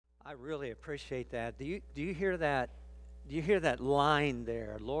I really appreciate that. Do you hear that? Do you hear that line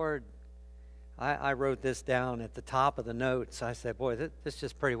there? Lord, I wrote this down at the top of the notes. I said, boy, this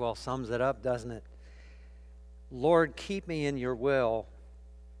just pretty well sums it up, doesn't it? Lord, keep me in your will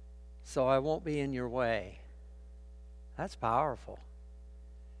so I won't be in your way. That's powerful.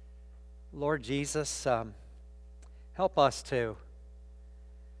 Lord Jesus, help us to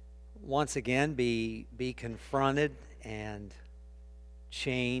once again be confronted and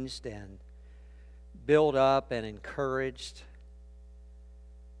changed and built up and encouraged.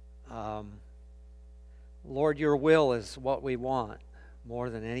 Lord, your will is what we want more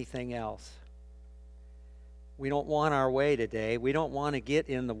than anything else. We don't want our way today. We don't want to get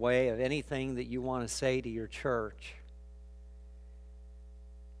in the way of anything that you want to say to your church.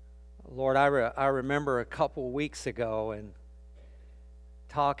 Lord, I remember a couple weeks ago and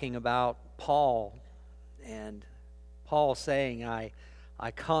talking about Paul, and Paul saying, I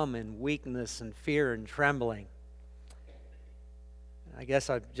come in weakness and fear and trembling. I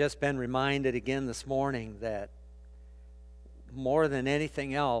guess I've just been reminded again this morning that more than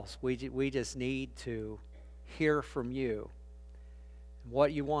anything else, we just need to hear from you,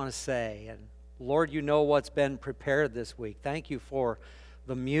 what you want to say. And Lord, you know what's been prepared this week. Thank you for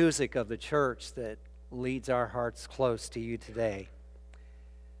the music of the church that leads our hearts close to you today.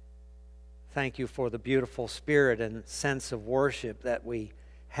 Thank you for the beautiful spirit and sense of worship that we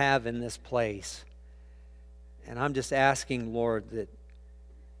have in this place. And I'm just asking, Lord, that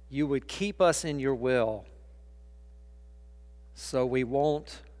you would keep us in your will so we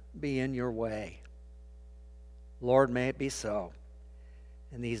won't be in your way. Lord, may it be so.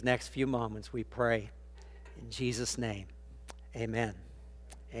 In these next few moments, we pray in Jesus' name. Amen.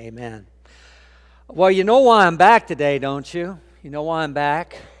 Amen. Well, you know why I'm back today, don't you? You know why I'm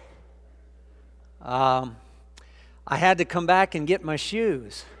back? I had to come back and get my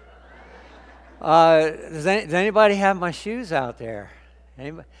shoes. Does anybody have my shoes out there?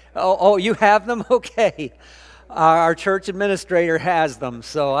 Anybody? Oh, you have them? Okay. Our church administrator has them,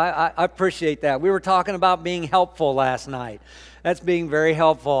 so I appreciate that. We were talking about being helpful last night. That's being very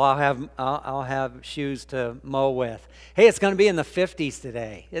helpful. I'll have shoes to mow with. Hey, it's going to be in the 50s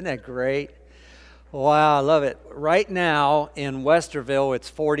today. Isn't that great? Wow, I love it. Right now in Westerville, it's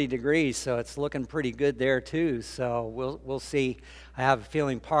 40 degrees, so it's looking pretty good there too. So we'll see. I have a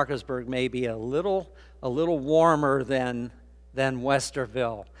feeling Parkersburg may be a little warmer than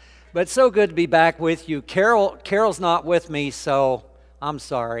Westerville. But it's so good to be back with you. Carol's not with me, so I'm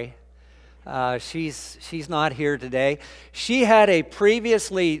sorry. She's not here today. She had a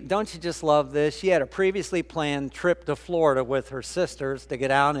previously, don't you just love this? She had a previously planned trip to Florida with her sisters to get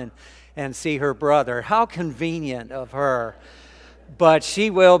out and see her brother. How convenient of her. But she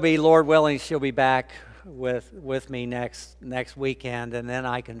will be, Lord willing, she'll be back with me next weekend, and then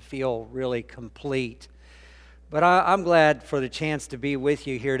I can feel really complete. But I'm glad for the chance to be with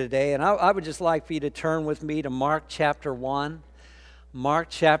you here today, and I would just like for you to turn with me to Mark chapter 1. Mark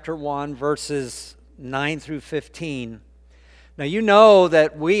chapter 1, verses 9 through 15. Now, you know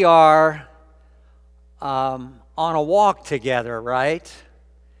that we are on a walk together, right?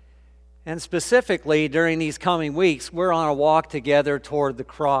 And specifically, during these coming weeks, we're on a walk together toward the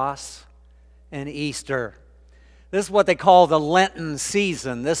cross and Easter. This is what they call the Lenten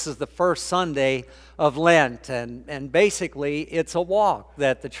season. This is the first Sunday of Lent, and basically it's a walk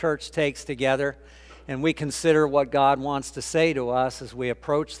that the church takes together, and we consider what God wants to say to us as we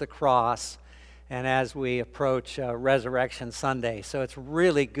approach the cross and as we approach Resurrection Sunday. So it's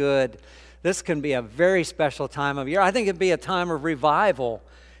really good. This can be a very special time of year. I think it'd be a time of revival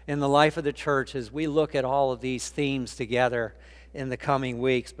in the life of the church as we look at all of these themes together in the coming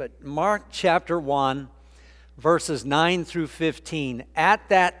weeks. But Mark chapter 1, verses 9 through 15. At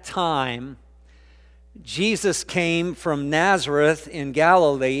that time, Jesus came from Nazareth in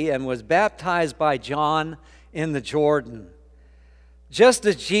Galilee and was baptized by John in the Jordan. Just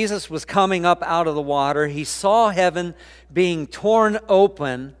as Jesus was coming up out of the water, he saw heaven being torn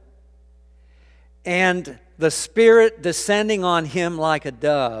open and the Spirit descending on him like a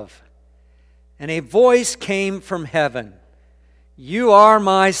dove. And a voice came from heaven, "You are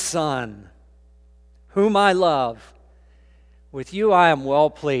my Son, whom I love. With you I am well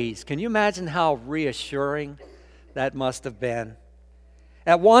pleased." Can you imagine how reassuring that must have been?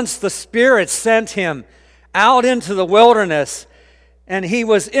 At once the Spirit sent him out into the wilderness, and he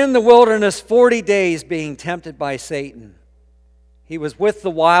was in the wilderness 40 days being tempted by Satan. He was with the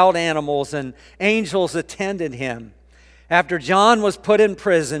wild animals, and angels attended him. After John was put in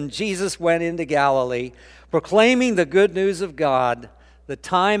prison, Jesus went into Galilee, proclaiming the good news of God. "The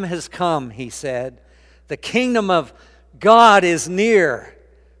time has come," he said. "The kingdom of God is near.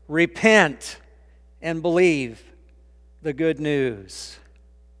 repent and believe the good news.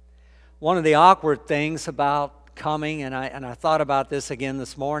 One of the awkward things about coming, and I thought about this again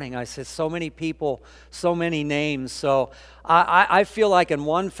this morning, I said so many people, so many names, so I feel like in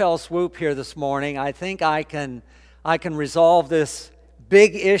one fell swoop here this morning, I think I can resolve this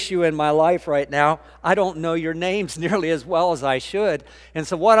big issue in my life right now. I don't know your names nearly as well as I should, and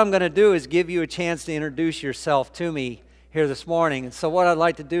so what I'm going to do is give you a chance to introduce yourself to me here this morning. And so what I'd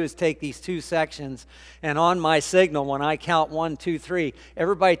like to do is take these two sections, and on my signal, when I count 1, 2, 3,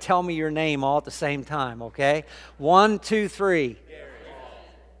 everybody tell me your name all at the same time, okay? 1, 2, 3.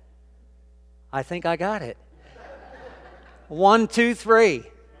 I think I got it. 1, 2, 3.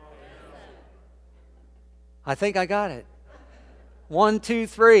 I think I got it. 1, 2,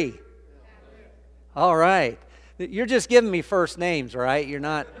 3. All right. You're just giving me first names, right? You're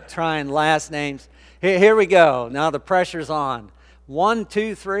not trying last names. Here we go. Now the pressure's on. 1,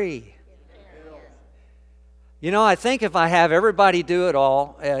 2, 3. You know, I think if I have everybody do it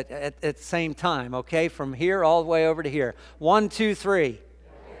all at the same time, okay, from here all the way over to here. 1, 2, 3.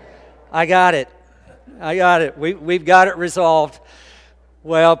 I got it. I got it. We've got it resolved.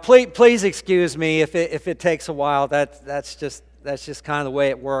 Well, please excuse me if it takes a while. That's just kind of the way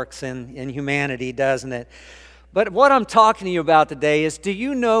it works in humanity, doesn't it? But what I'm talking to you about today is, do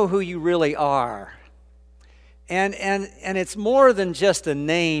you know who you really are? And it's more than just a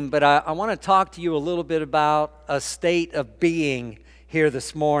name, but I want to talk to you a little bit about a state of being here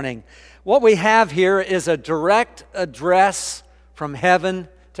this morning. What we have here is a direct address from heaven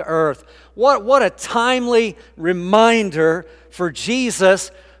to earth. What a timely reminder for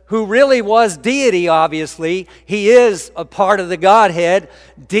Jesus, who really was deity, obviously. He is a part of the Godhead,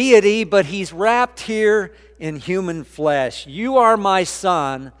 deity, but he's wrapped here in human flesh. You are my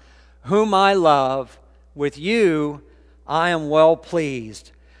Son, whom I love. With you, I am well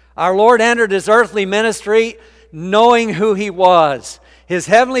pleased. Our Lord entered his earthly ministry knowing who he was. His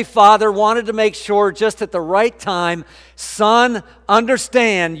heavenly Father wanted to make sure just at the right time, Son,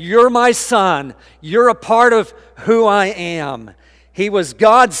 understand, you're my Son. You're a part of who I am. He was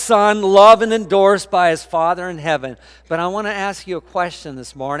God's Son, loved and endorsed by his Father in heaven. But I want to ask you a question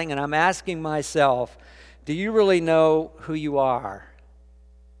this morning, and I'm asking myself, do you really know who you are?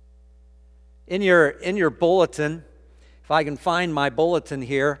 In your bulletin, if I can find my bulletin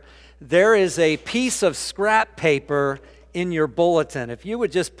here, there is a piece of scrap paper in your bulletin. If you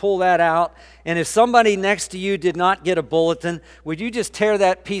would just pull that out, and if somebody next to you did not get a bulletin, would you just tear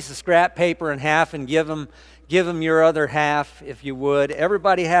that piece of scrap paper in half and give them your other half, if you would?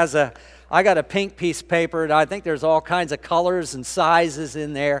 Everybody has I got a pink piece of paper, and I think there's all kinds of colors and sizes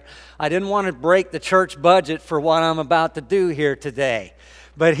in there. I didn't want to break the church budget for what I'm about to do here today.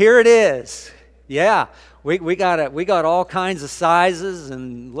 But here it is. Yeah, we got all kinds of sizes,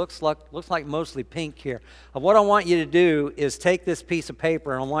 and looks like mostly pink here. What I want you to do is take this piece of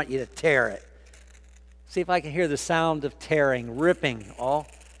paper, and I want you to tear it. See if I can hear the sound of tearing, ripping. Oh,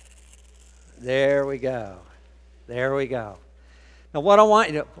 there we go. There we go. Now, what I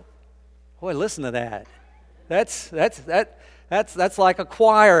want you to, boy, listen to that. That's like a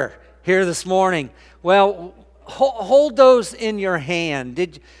choir here this morning. Well, hold those in your hand.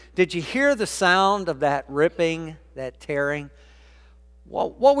 Did you hear the sound of that ripping, that tearing?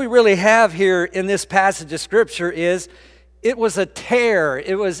 Well, what we really have here in this passage of Scripture is it was a tear.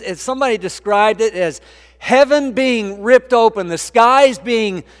 Somebody described it as heaven being ripped open, the skies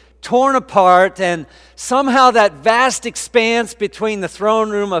being torn apart, and somehow that vast expanse between the throne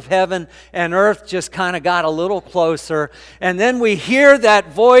room of heaven and earth just kind of got a little closer. And then we hear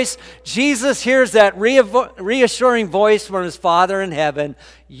that voice. Jesus hears that reassuring voice from his Father in heaven.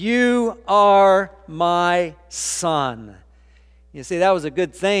 You are my Son. You see, that was a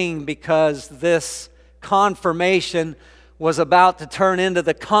good thing, because this confirmation was about to turn into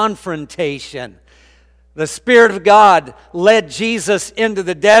the confrontation. The Spirit of God led Jesus into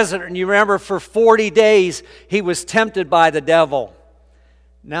the desert, and you remember for 40 days he was tempted by the devil.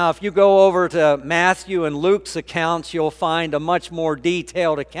 Now, if you go over to Matthew and Luke's accounts, you'll find a much more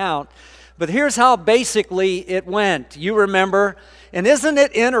detailed account. But here's how basically it went. You remember, and isn't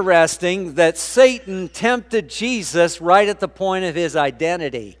it interesting that Satan tempted Jesus right at the point of his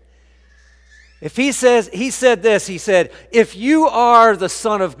identity? He said, if you are the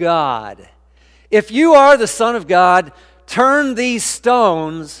Son of God, if you are the Son of God, turn these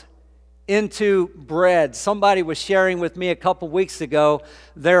stones into bread. Somebody was sharing with me a couple weeks ago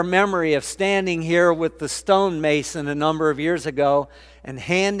their memory of standing here with the stonemason a number of years ago and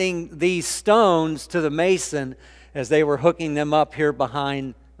handing these stones to the mason as they were hooking them up here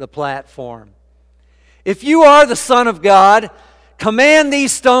behind the platform. If you are the Son of God, command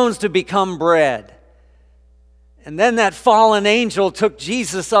these stones to become bread. And then that fallen angel took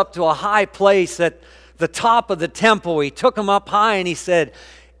Jesus up to a high place at the top of the temple. He took him up high and he said,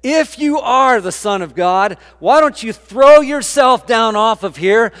 if you are the Son of God, why don't you throw yourself down off of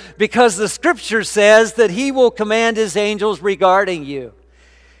here? Because the Scripture says that He will command His angels regarding you.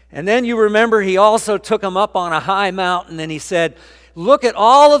 And then you remember He also took him up on a high mountain and He said, look at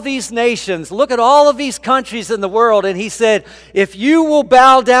all of these nations, look at all of these countries in the world. And He said, if you will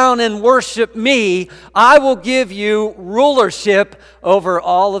bow down and worship Me, I will give you rulership over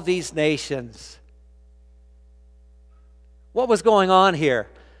all of these nations. What was going on here?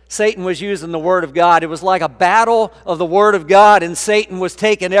 Satan was using the Word of God. It was like a battle of the Word of God, and Satan was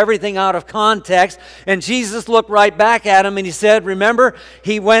taking everything out of context. And Jesus looked right back at him and He said, remember,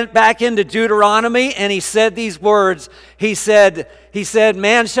 He went back into Deuteronomy and He said these words. He said,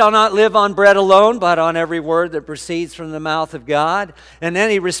 man shall not live on bread alone, but on every word that proceeds from the mouth of God. And then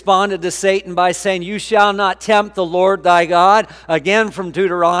He responded to Satan by saying, you shall not tempt the Lord thy God, again from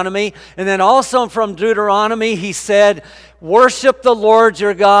Deuteronomy. And then also from Deuteronomy, He said, worship the Lord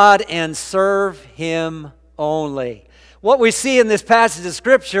your God and serve Him only. What we see in this passage of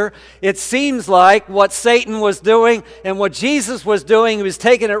Scripture, it seems like what Satan was doing and what Jesus was doing, He was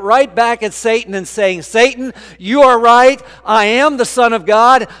taking it right back at Satan and saying, Satan, you are right. I am the Son of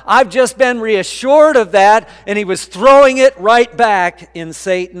God. I've just been reassured of that. And He was throwing it right back in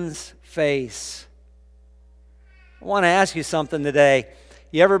Satan's face. I want to ask you something today.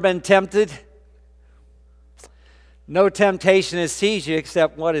 You ever been tempted? No temptation has seized you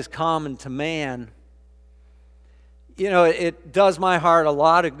except what is common to man. You know, it does my heart a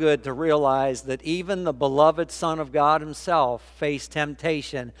lot of good to realize that even the beloved Son of God Himself faced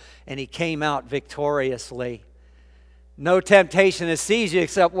temptation and He came out victoriously. No temptation has seized you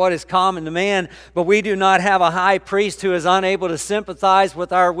except what is common to man, but we do not have a high priest who is unable to sympathize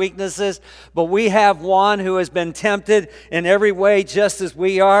with our weaknesses, but we have one who has been tempted in every way just as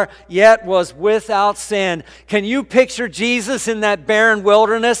we are, yet was without sin. Can you picture Jesus in that barren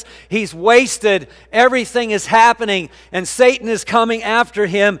wilderness? He's wasted. Everything is happening, and Satan is coming after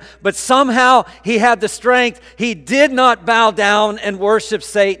Him, but somehow He had the strength. He did not bow down and worship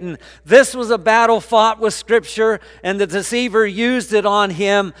Satan. This was a battle fought with Scripture, and the deceiver used it on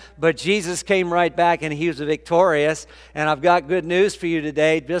him, but Jesus came right back and He was victorious. And I've got good news for you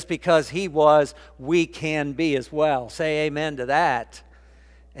today. Just because He was, we can be as well. Say amen to that.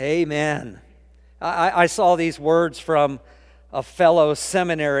 Amen. I saw these words from a fellow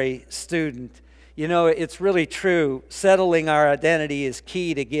seminary student. You know, it's really true. Settling our identity is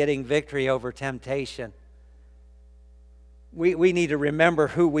key to getting victory over temptation. We need to remember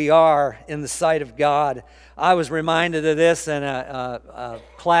who we are in the sight of God. I was reminded of this, and a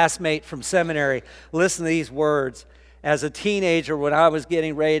classmate from seminary. Listen to these words. As a teenager, when I was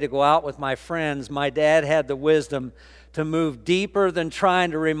getting ready to go out with my friends, my dad had the wisdom to move deeper than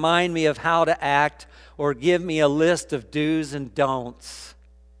trying to remind me of how to act or give me a list of do's and don'ts.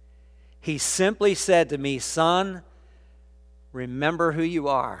 He simply said to me, son, remember who you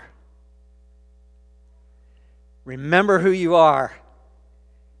are. Remember who you are.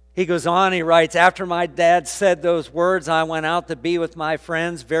 He goes on, he writes, after my dad said those words, I went out to be with my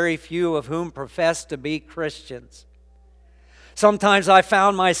friends, very few of whom professed to be Christians. Sometimes I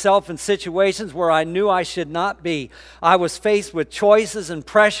found myself in situations where I knew I should not be. I was faced with choices and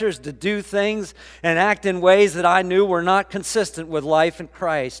pressures to do things and act in ways that I knew were not consistent with life in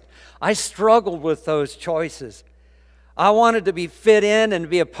Christ. I struggled with those choices. I wanted to be fit in and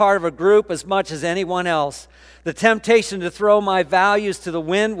be a part of a group as much as anyone else. The temptation to throw my values to the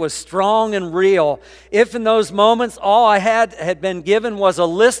wind was strong and real. If in those moments all I had been given was a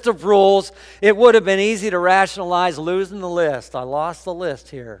list of rules, it would have been easy to rationalize losing the list. I lost the list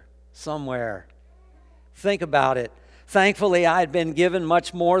here somewhere. Think about it. Thankfully, I had been given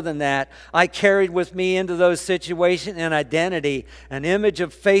much more than that. I carried with me into those situations an identity, an image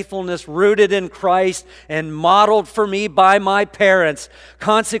of faithfulness rooted in Christ and modeled for me by my parents.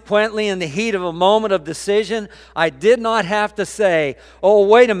 Consequently, in the heat of a moment of decision, I did not have to say, oh,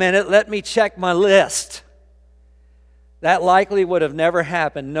 wait a minute, let me check my list. That likely would have never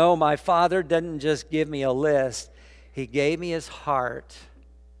happened. No, my father didn't just give me a list. He gave me his heart.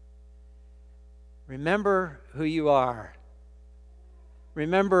 Remember who you are.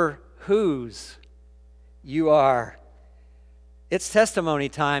 Remember whose you are. It's testimony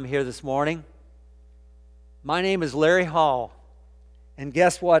time here this morning. My name is Larry Hall. And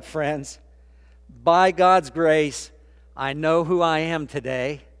guess what, friends? By God's grace, I know who I am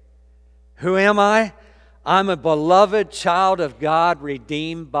today. Who am I? I'm a beloved child of God,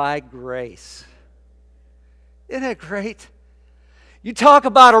 redeemed by grace. Isn't that great? You talk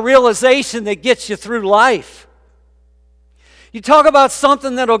about a realization that gets you through life. You talk about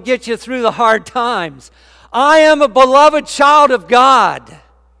something that'll get you through the hard times. I am a beloved child of God,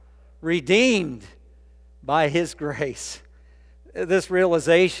 redeemed by His grace. This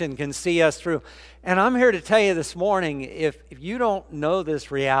realization can see us through. And I'm here to tell you this morning, if you don't know this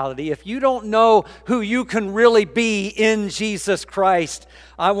reality, if you don't know who you can really be in Jesus Christ,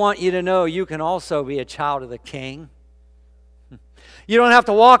 I want you to know you can also be a child of the King. You don't have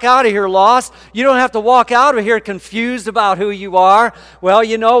to walk out of here lost. You don't have to walk out of here confused about who you are. Well,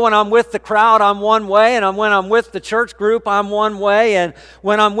 you know, when I'm with the crowd, I'm one way, and when I'm with the church group, I'm one way, and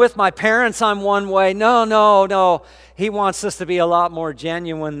when I'm with my parents, I'm one way. No. He wants us to be a lot more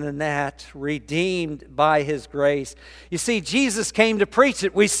genuine than that, redeemed by His grace. You see, Jesus came to preach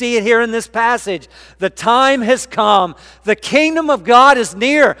it. We see it here in this passage. The time has come. The kingdom of God is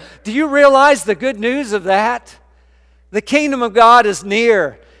near. Do you realize the good news of that? The kingdom of God is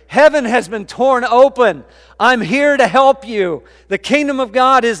near. Heaven has been torn open. I'm here to help you. The kingdom of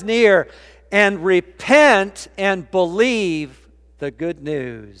God is near. And repent and believe the good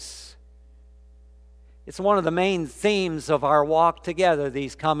news. It's one of the main themes of our walk together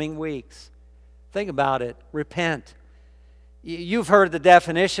these coming weeks. Think about it. Repent. You've heard the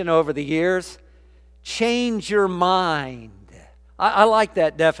definition over the years. Change your mind. I like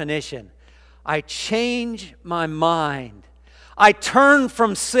that definition. I change my mind. I turn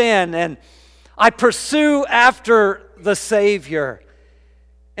from sin and I pursue after the Savior.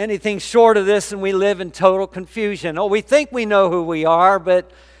 Anything short of this and we live in total confusion. Oh, we think we know who we are, but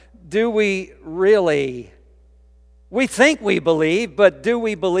do we really? We think we believe, but do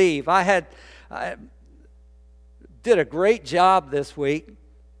we believe? I did a great job this week.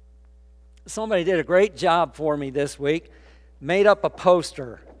 Somebody did a great job for me this week. Made up a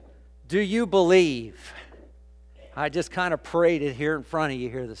poster. Do you believe? I just kind of prayed it here in front of you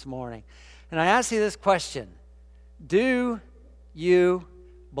here this morning. And I asked you this question. Do you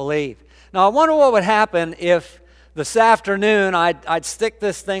believe? Now, I wonder what would happen if this afternoon I'd stick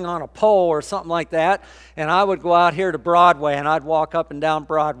this thing on a pole or something like that, and I would go out here to Broadway, and I'd walk up and down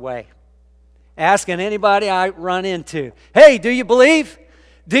Broadway, asking anybody I run into, hey, do you believe?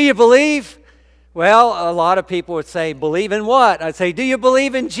 Do you believe? Well, a lot of people would say, believe in what? I'd say, do you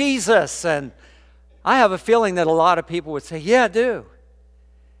believe in Jesus? And I have a feeling that a lot of people would say, yeah, I do.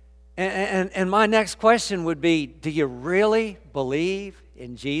 And my next question would be, do you really believe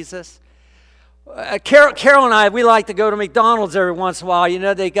in Jesus? Carol and I, we like to go to McDonald's every once in a while. You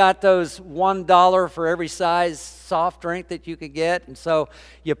know, they got those $1 for every size soft drink that you could get. And so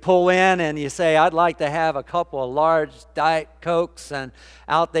you pull in and you say, I'd like to have a couple of large Diet Cokes. And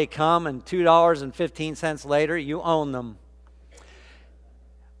out they come, and $2.15 later, you own them.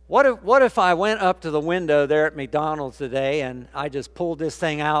 What if I went up to the window there at McDonald's today and I just pulled this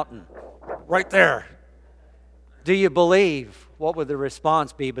thing out and right there? Do you believe? What would the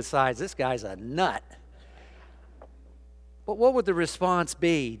response be besides, this guy's a nut? But what would the response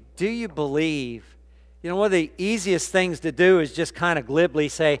be? Do you believe? You know, one of the easiest things to do is just kind of glibly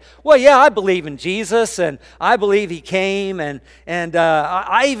say, well, yeah, I believe in Jesus, and I believe He came, and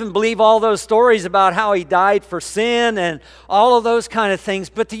I even believe all those stories about how He died for sin and all of those kind of things.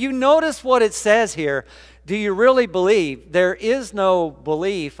 But do you notice what it says here? Do you really believe? There is no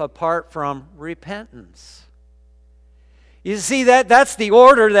belief apart from repentance. You see, that's the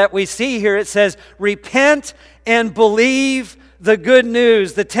order that we see here. It says, repent and believe the good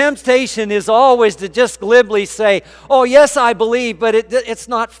news. The temptation is always to just glibly say, oh, yes, I believe, but it's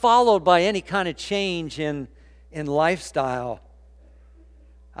not followed by any kind of change in lifestyle.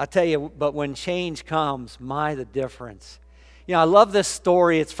 I tell you, but when change comes, my, the difference. You know, I love this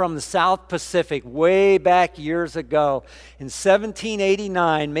story. It's from the South Pacific way back years ago. In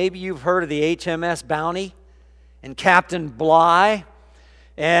 1789, maybe you've heard of the HMS Bounty and Captain Bligh,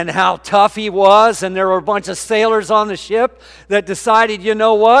 and how tough he was, and there were a bunch of sailors on the ship that decided, you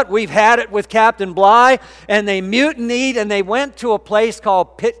know what, we've had it with Captain Bligh, and they mutinied, and they went to a place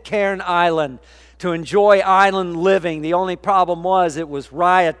called Pitcairn Island to enjoy island living. The only problem was it was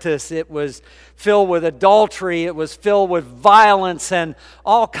riotous, it was filled with adultery, it was filled with violence and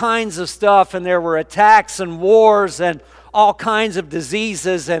all kinds of stuff, and there were attacks and wars and all kinds of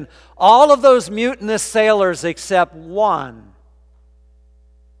diseases, and all of those mutinous sailors except one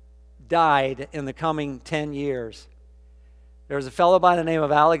died in the coming 10 years. There was a fellow by the name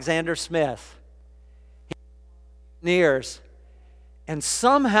of Alexander Smith. And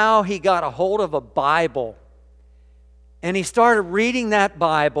somehow he got a hold of a Bible. And he started reading that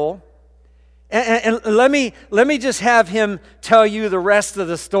Bible. And let me just have him tell you the rest of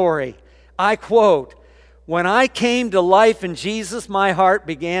the story. I quote, When I came to life in Jesus, my heart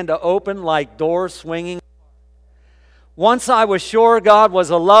began to open like doors swinging. Once I was sure God was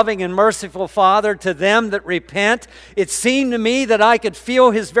a loving and merciful Father to them that repent, it seemed to me that I could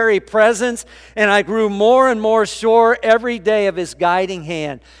feel His very presence, and I grew more and more sure every day of His guiding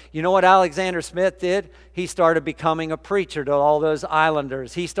hand. You know what Alexander Smith did? He started becoming a preacher to all those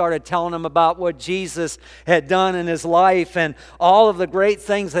islanders. He started telling them about what Jesus had done in his life and all of the great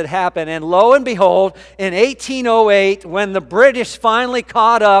things that happened. And lo and behold, in 1808, when the British finally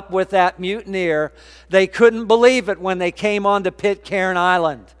caught up with that mutineer, they couldn't believe it when they came onto Pitcairn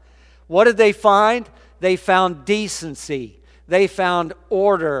Island. What did they find? They found decency. They found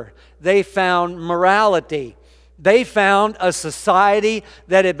order. They found morality. They found a society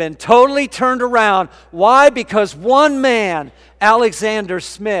that had been totally turned around. Why? Because one man, Alexander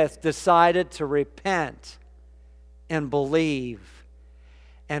Smith, decided to repent and believe.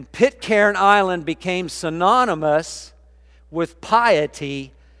 And Pitcairn Island became synonymous with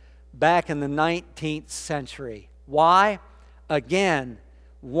piety back in the 19th century. Why? Again,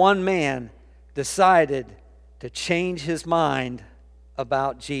 one man decided to change his mind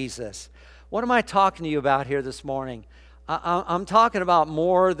about Jesus. What am I talking to you about here this morning? I'm talking about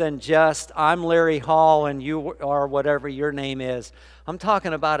more than just I'm Larry Hall and you are whatever your name is. I'm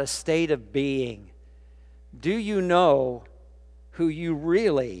talking about a state of being. Do you know who you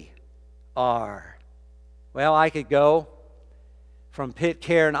really are? Well, I could go from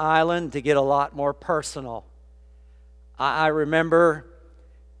Pitcairn Island to get a lot more personal. I remember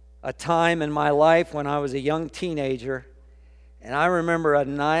a time in my life when I was a young teenager. And I remember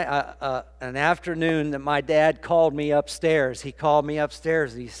an afternoon that my dad called me upstairs. He called me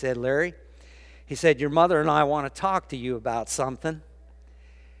upstairs and he said, Larry, he said, your mother and I want to talk to you about something.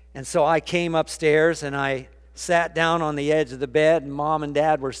 And so I came upstairs and I sat down on the edge of the bed, and Mom and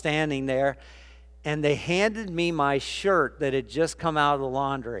Dad were standing there, and they handed me my shirt that had just come out of the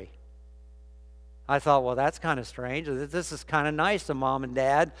laundry. I thought, well, that's kind of strange. This is kind of nice of Mom and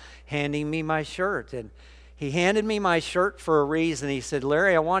Dad handing me my shirt. And he handed me my shirt for a reason. He said,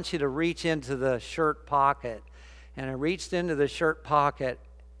 Larry, I want you to reach into the shirt pocket. And I reached into the shirt pocket,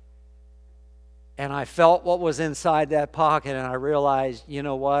 and I felt what was inside that pocket, and I realized, you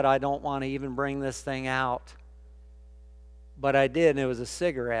know what, I don't want to even bring this thing out. But I did, and it was a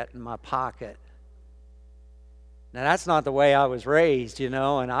cigarette in my pocket. Now, that's not the way I was raised, you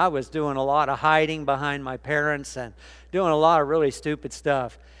know, and I was doing a lot of hiding behind my parents and doing a lot of really stupid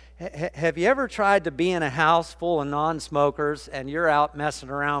stuff. Have you ever tried to be in a house full of non-smokers and you're out messing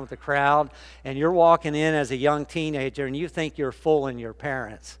around with the crowd and you're walking in as a young teenager and you think you're fooling your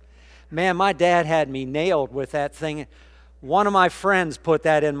parents? Man, my dad had me nailed with that thing. One of my friends put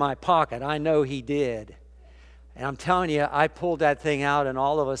that in my pocket. I know he did. And I'm telling you, I pulled that thing out and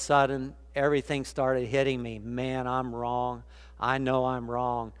all of a sudden everything started hitting me. Man, I'm wrong. I know I'm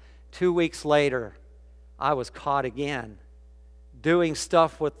wrong. 2 weeks later, I was caught again doing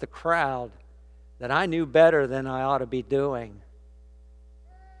stuff with the crowd that I knew better than I ought to be doing.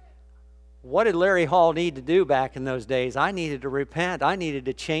 What did Larry Hall need to do back in those days? I needed to repent. I needed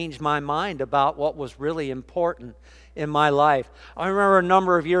to change my mind about what was really important in my life. I remember a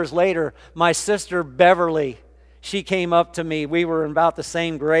number of years later, my sister Beverly, she came up to me. We were in about the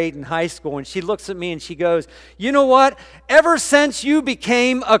same grade in high school, and she looks at me and she goes, you know what? Ever since you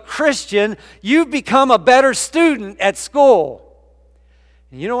became a Christian, you've become a better student at school.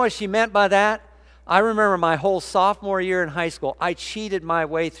 And you know what she meant by that? I remember my whole sophomore year in high school, I cheated my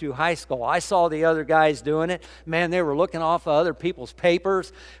way through high school. I saw the other guys doing it. Man, they were looking off of other people's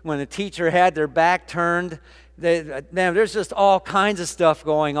papers when the teacher had their back turned. Man, there's just all kinds of stuff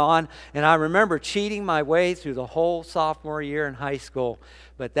going on. And I remember cheating my way through the whole sophomore year in high school.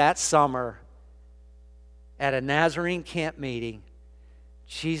 But that summer, at a Nazarene camp meeting,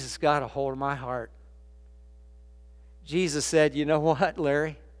 Jesus got a hold of my heart. Jesus said, you know what,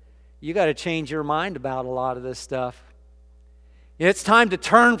 Larry? You got to change your mind about a lot of this stuff. It's time to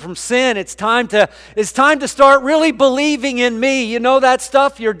turn from sin. It's time to start really believing in me. You know that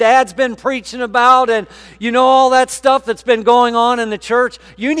stuff your dad's been preaching about, and you know all that stuff that's been going on in the church?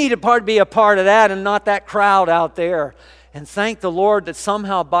 You need to be a part of that and not that crowd out there. And thank the Lord that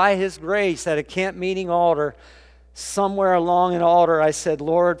somehow by His grace at a camp meeting altar, somewhere along an altar, I said,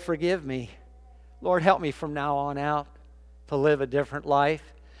 Lord, forgive me. Lord, help me from now on out to live a different life.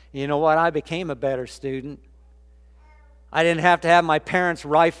 You know what? I became a better student. I didn't have to have my parents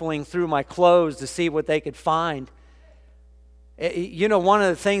rifling through my clothes to see what they could find. You know, one of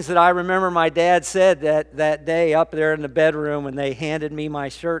the things that I remember my dad said that day up there in the bedroom when they handed me my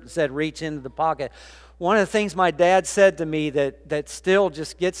shirt and said, reach into the pocket. one of the things my dad said to me that still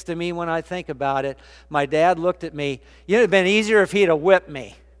just gets to me when I think about it, my dad looked at me. It would have been easier if he'd have whipped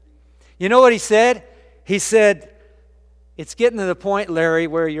me. You know what he said? He said, "It's getting to the point, Larry,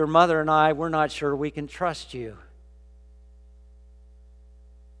 where your mother and I, we're not sure we can trust you."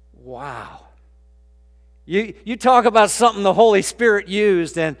 Wow. You talk about something the Holy Spirit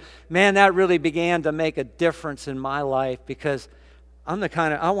used, and man, that really began to make a difference in my life, because I'm the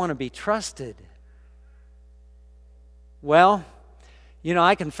kind of, I want to be trusted. Well,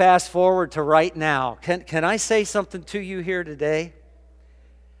 I can fast forward to right now. Can I say something to you here today?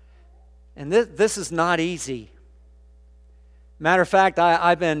 And this is not easy. Matter of fact,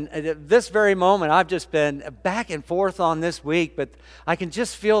 I've been, at this very moment, I've just been back and forth on this week, but I can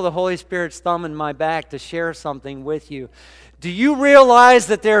just feel the Holy Spirit's thumb in my back to share something with you. Do you realize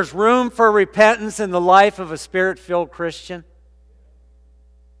that there's room for repentance in the life of a Spirit-filled Christian?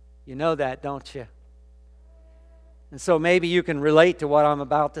 You know that, don't you? And so maybe you can relate to what I'm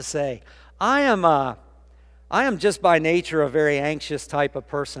about to say. I am just by nature a very anxious type of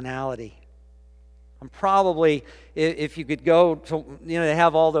personality. I'm probably, if you could go to, they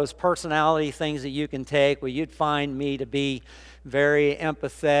have all those personality things that you can take, well, you'd find me to be very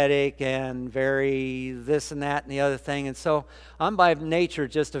empathetic and very this and that and the other thing. And so I'm by nature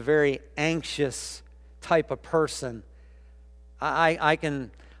just a very anxious type of person. I can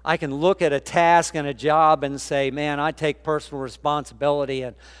look at a task and a job and say, man, I take personal responsibility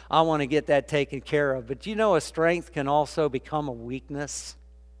and I want to get that taken care of. But a strength can also become a weakness.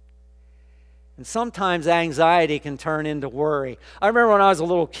 And sometimes anxiety can turn into worry. I remember when I was a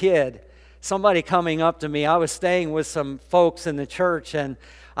little kid, somebody coming up to me. I was staying with some folks in the church, and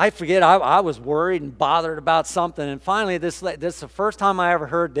I was worried and bothered about something. And finally, this is the first time I ever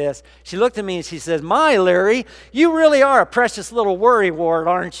heard this. She looked at me and she says, "My, Larry, you really are a precious little worrywart,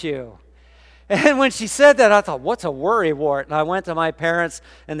 aren't you?" And when she said that, I thought, what's a worrywart? And I went to my parents,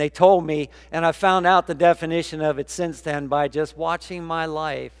 and they told me, and I found out the definition of it since then by just watching my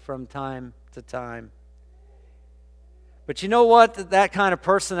life from time to time. But you know what? That kind of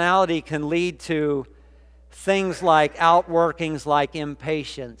personality can lead to things like outworkings like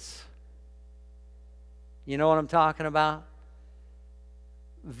impatience. You know what I'm talking about?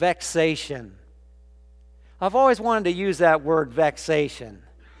 Vexation. I've always wanted to use that word, vexation.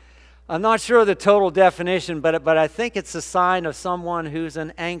 I'm not sure of the total definition, but I think it's a sign of someone who's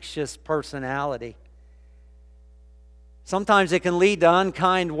an anxious personality. Sometimes it can lead to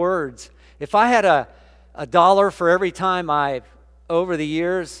unkind words. If I had a $1 for every time I've, over the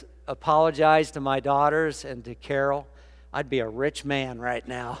years, apologized to my daughters and to Carol, I'd be a rich man right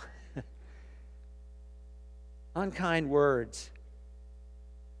now. Unkind words.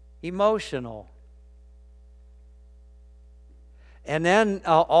 Emotional. And then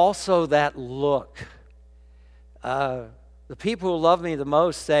also that look. The people who love me the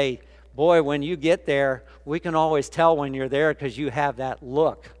most say, "Boy, when you get there, we can always tell when you're there because you have that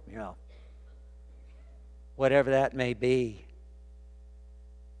look," whatever that may be.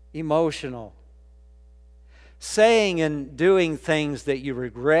 Emotional. Saying and doing things that you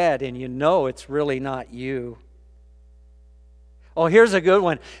regret and it's really not you. Oh, here's a good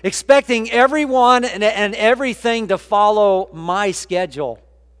one. Expecting everyone and everything to follow my schedule.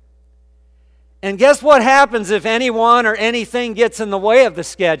 And guess what happens if anyone or anything gets in the way of the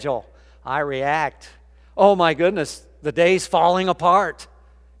schedule? I react. Oh my goodness, the day's falling apart.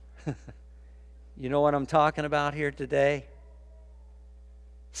 You know what I'm talking about here today?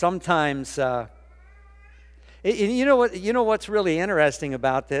 Sometimes, you know what's really interesting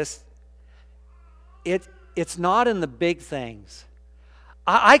about this? It's not in the big things.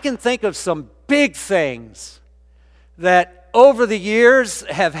 I can think of some big things that over the years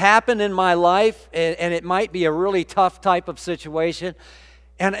have happened in my life, and it might be a really tough type of situation,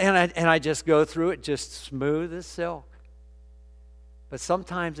 and I just go through it just smooth as silk. But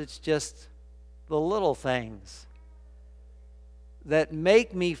sometimes it's just the little things that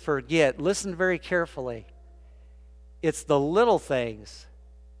make me forget. Listen very carefully. It's the little things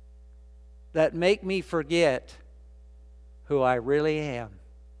that make me forget who I really am.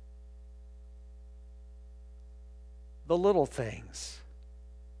 The little things.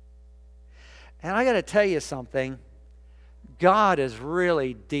 And I got to tell you something. God is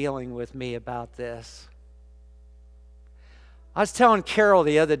really dealing with me about this. I was telling Carol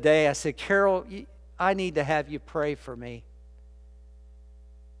the other day, I said, "Carol, I need to have you pray for me."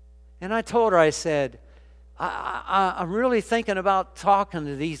 And I told her, I said, I'm really thinking about talking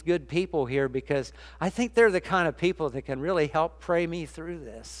to these good people here because I think they're the kind of people that can really help pray me through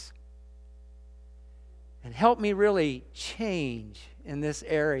this and help me really change in this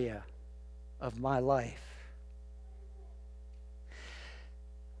area of my life.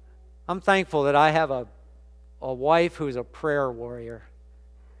 I'm thankful that I have a wife who's a prayer warrior.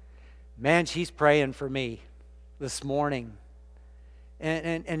 Man, she's praying for me this morning.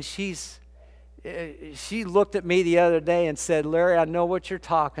 And she looked at me the other day and said, Larry, I know what you're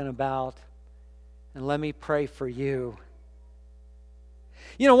talking about, and let me pray for you.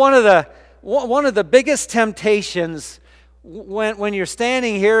 You know, one of the biggest temptations when you're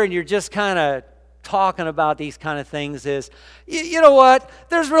standing here and you're just kind of talking about these kind of things is, you know what?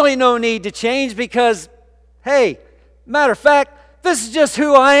 There's really no need to change because, hey, matter of fact, this is just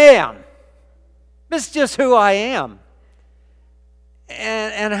who I am. This is just who I am.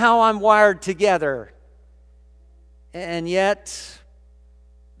 And how I'm wired together. And yet,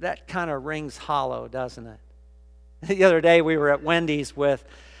 that kind of rings hollow, doesn't it? The other day we were at Wendy's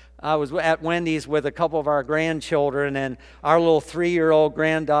I was at Wendy's with a couple of our grandchildren, and our little 3-year-old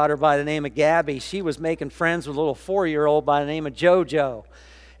granddaughter by the name of Gabby, she was making friends with a little 4-year-old by the name of JoJo.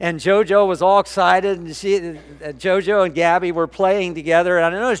 And JoJo was all excited, and JoJo and Gabby were playing together.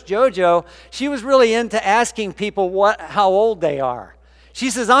 And I noticed JoJo, she was really into asking people how old they are.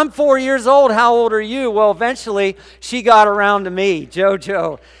 She says, I'm 4 years old, how old are you? Well, eventually, she got around to me,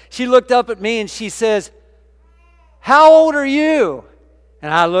 JoJo. She looked up at me and she says, how old are you?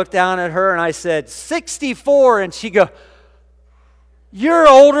 And I looked down at her and I said, 64. And she goes, you're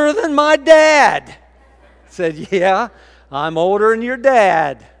older than my dad. I said, yeah, I'm older than your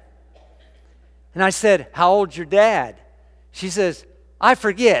dad. And I said, how old's your dad? She says, I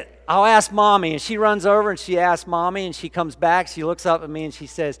forget. I'll ask Mommy. And she runs over and she asks Mommy, and she comes back. She looks up at me and she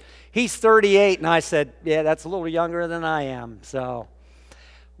says, he's 38. And I said, yeah, that's a little younger than I am. So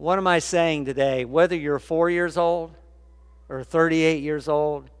what am I saying today? Whether you're 4 years old or 38 years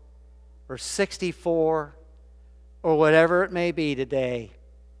old or 64 or whatever it may be today,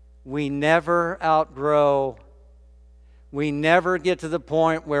 we never get to the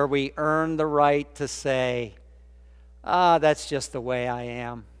point where we earn the right to say, that's just the way I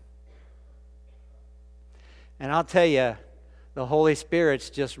am. And I'll tell you, the Holy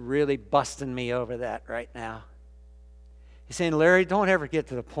Spirit's just really busting me over that right now. He's saying, Larry, don't ever get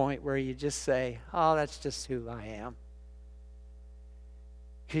to the point where you just say, that's just who I am.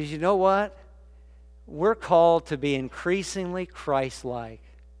 Because you know what? We're called to be increasingly Christ-like.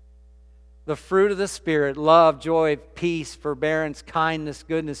 The fruit of the Spirit, love, joy, peace, forbearance, kindness,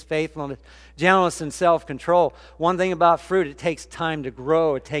 goodness, faithfulness, gentleness, and self-control. One thing about fruit, it takes time to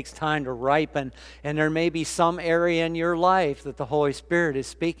grow. It takes time to ripen. And there may be some area in your life that the Holy Spirit is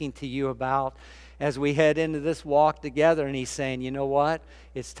speaking to you about as we head into this walk together. And He's saying, you know what?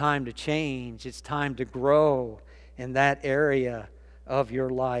 It's time to change. It's time to grow in that area of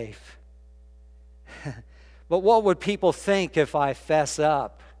your life. But what would people think if I fess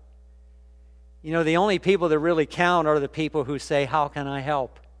up? You know, the only people that really count are the people who say, how can I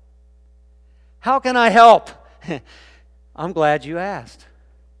help? How can I help? I'm glad you asked.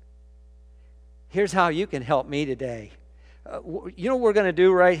 Here's how you can help me today. You know what we're going to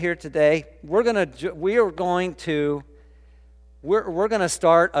do right here today? We're going to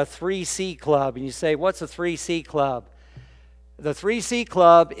start a 3C club. And you say, what's a 3C club? The 3C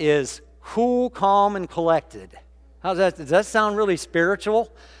club is cool, calm, and collected. How's that? Does that sound really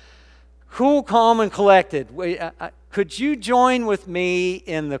spiritual? Cool, calm, and collected. Could you join with me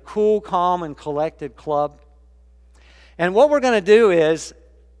in the cool, calm, and collected club? And what we're going to do is,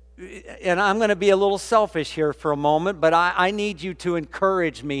 and I'm going to be a little selfish here for a moment, but I need you to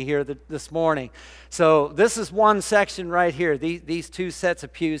encourage me here this morning. So this is one section right here, these two sets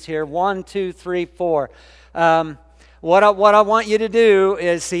of pews here, 1, 2, 3, 4. What I want you to do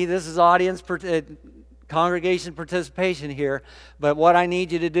is, see, this is congregation participation here, but what I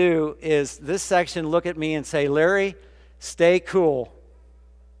need you to do is this section, look at me and say, Larry, stay cool.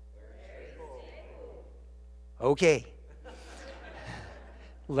 Okay.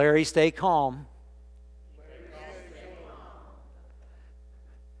 Larry, stay calm.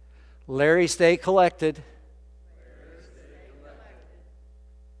 Larry, stay collected.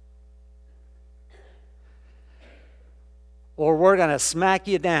 Or we're going to smack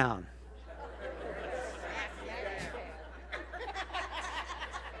you down.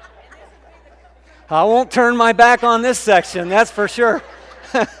 I won't turn my back on this section, that's for sure.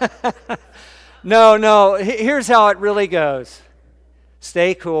 No, here's how it really goes.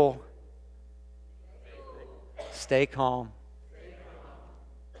 Stay cool. Stay calm.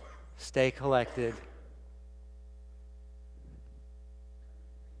 Stay collected.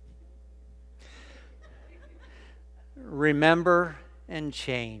 Remember and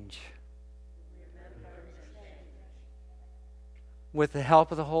change. With the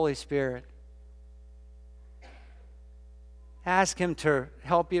help of the Holy Spirit, Ask Him to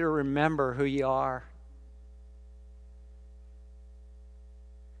help you to remember who you are.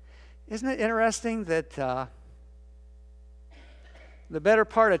 Isn't it interesting that the better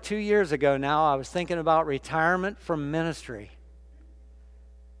part of 2 years ago now, I was thinking about retirement from ministry.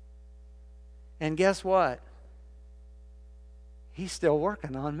 And guess what? He's still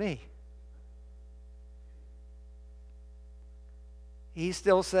working on me. He's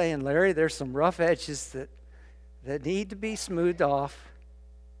still saying, Larry, there's some rough edges that need to be smoothed off.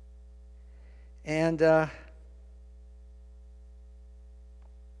 And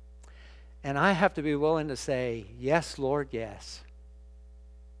I have to be willing to say, yes, Lord, yes,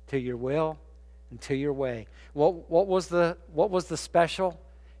 to your will and to your way. What was the special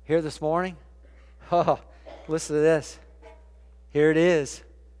here this morning? Oh, listen to this. Here it is.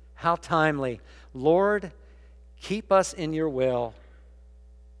 How timely. Lord, keep us in your will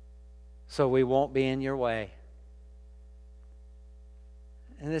so we won't be in your way.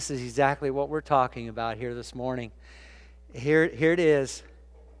 And this is exactly what we're talking about here this morning. Here it is.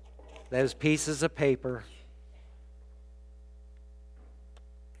 Those pieces of paper.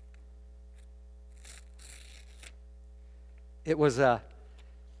 It was a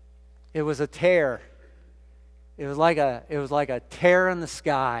tear. It was like a tear in the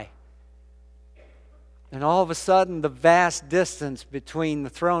sky. And all of a sudden, the vast distance between the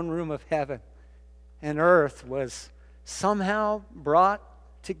throne room of heaven and earth was somehow brought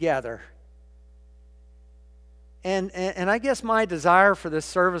together. And I guess my desire for this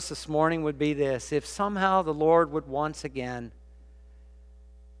service this morning would be this: if somehow the Lord would once again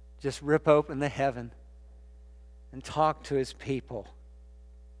just rip open the heaven and talk to His people.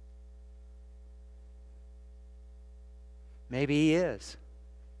 Maybe He is.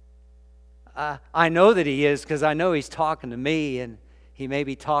 I know that He is, because I know He's talking to me, and He may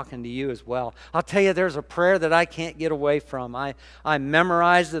be talking to you as well. I'll tell you, there's a prayer that I can't get away from. I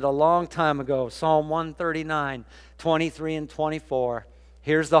memorized it a long time ago. Psalm 139, 23 and 24.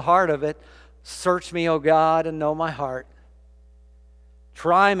 Here's the heart of it. Search me, O God, and know my heart.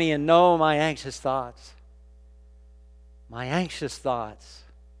 Try me and know my anxious thoughts. My anxious thoughts.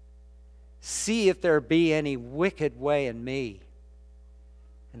 See if there be any wicked way in me,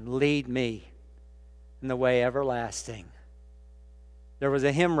 and lead me in the way everlasting. There was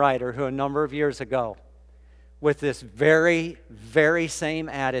a hymn writer who a number of years ago, with this very, very same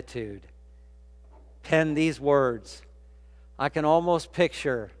attitude, penned these words. I can almost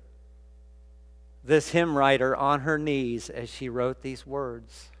picture this hymn writer on her knees as she wrote these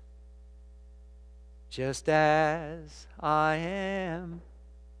words. Just as I am,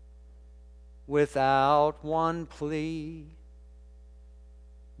 without one plea,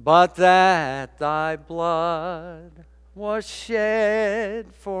 but that thy blood was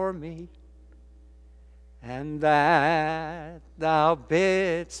shed for me, and that thou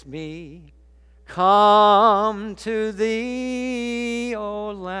bidst me come to thee,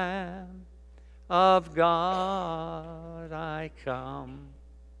 O Lamb of God, I come.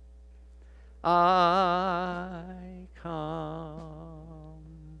 I come.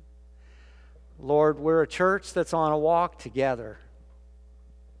 Lord, we're a church that's on a walk together.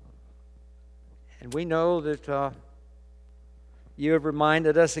 And we know that you have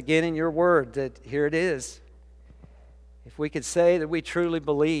reminded us again in your word that here it is. If we could say that we truly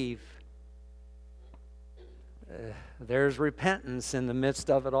believe, there's repentance in the midst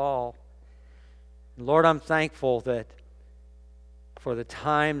of it all. Lord, I'm thankful that for the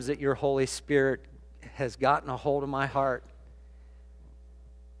times that your Holy Spirit has gotten a hold of my heart.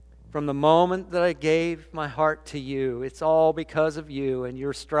 From the moment that I gave my heart to you, it's all because of you and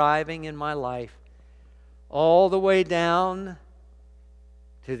your striving in my life, all the way down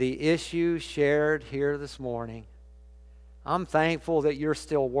to the issue shared here this morning. I'm thankful that you're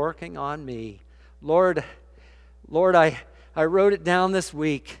still working on me. Lord, I wrote it down this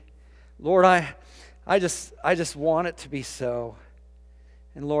week. Lord, I just want it to be so.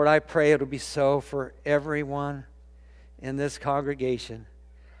 And Lord, I pray it'll be so for everyone in this congregation.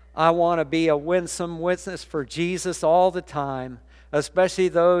 I want to be a winsome witness for Jesus all the time, especially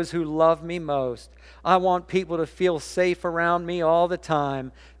those who love me most. I want people to feel safe around me all the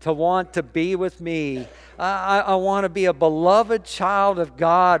time, to want to be with me. I want to be a beloved child of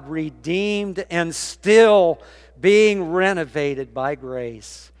God, redeemed and still being renovated by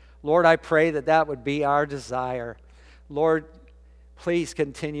grace. Lord, I pray that that would be our desire. Lord, please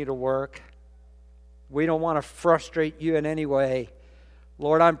continue to work. We don't want to frustrate you in any way.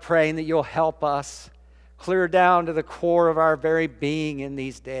 Lord, I'm praying that you'll help us clear down to the core of our very being in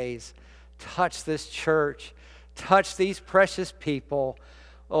these days. Touch this church. Touch these precious people.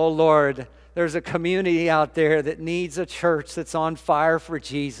 Oh, Lord, there's a community out there that needs a church that's on fire for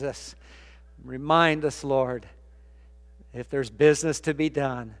Jesus. Remind us, Lord, if there's business to be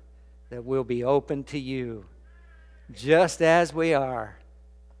done, that we'll be open to you just as we are,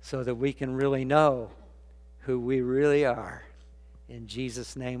 so that we can really know who we really are. In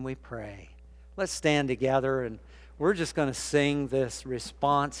Jesus' name we pray. Let's stand together, and we're just going to sing this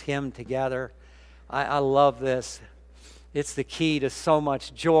response hymn together. I love this. It's the key to so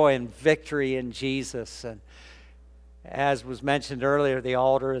much joy and victory in Jesus. And as was mentioned earlier, the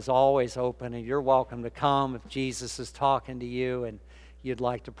altar is always open, and you're welcome to come if Jesus is talking to you and you'd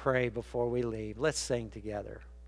like to pray before we leave. Let's sing together.